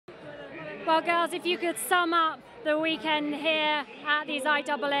Well, girls, if you could sum up the weekend here at these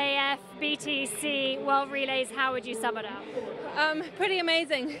IAAF BTC World Relays, how would you sum it up? Pretty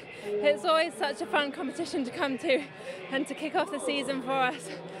amazing. It's always such a fun competition to come to and to kick off the season for us.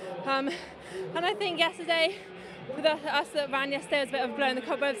 And I think yesterday, for us that ran yesterday, was a bit of blowing the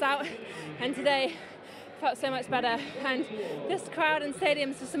cobwebs out, and today felt so much better. And this crowd and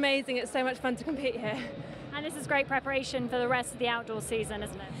stadium is just amazing. It's so much fun to compete here. And this is great preparation for the rest of the outdoor season,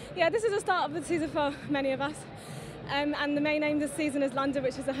 isn't it? Yeah, this is the start of the season for many of us. And the main aim this season is London,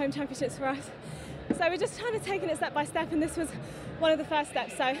 which is the home championships for us. So we're just kind of taking it step by step, and this was one of the first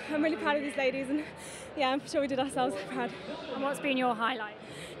steps. So I'm really proud of these ladies, and yeah, I'm sure we did ourselves proud. And what's been your highlight?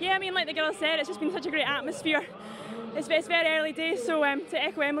 Yeah, I mean, like the girls said, it's just been such a great atmosphere. It's very early days, so to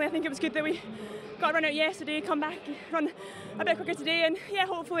echo Emily, I think it was good that we got a run out yesterday, come back, run a bit quicker today, and yeah,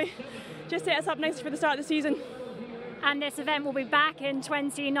 hopefully just set us up nicely for the start of the season. And this event will be back in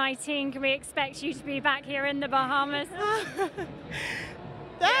 2019. Can we expect you to be back here in the Bahamas?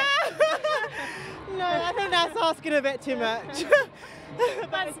 No, I think that's asking a bit too much.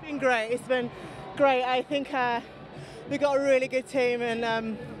 But it's been great. It's been great. I think we got a really good team,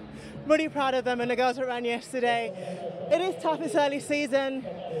 and really proud of them and the girls that ran yesterday. It is tough, it's early season.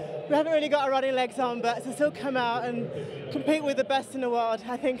 We haven't really got our running legs on, but to still come out and compete with the best in the world,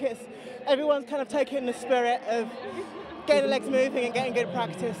 I think everyone's kind of taking the spirit of getting the legs moving and getting good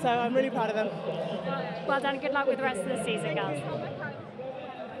practice. So I'm really proud of them. Well done. Good luck with the rest of the season, girls.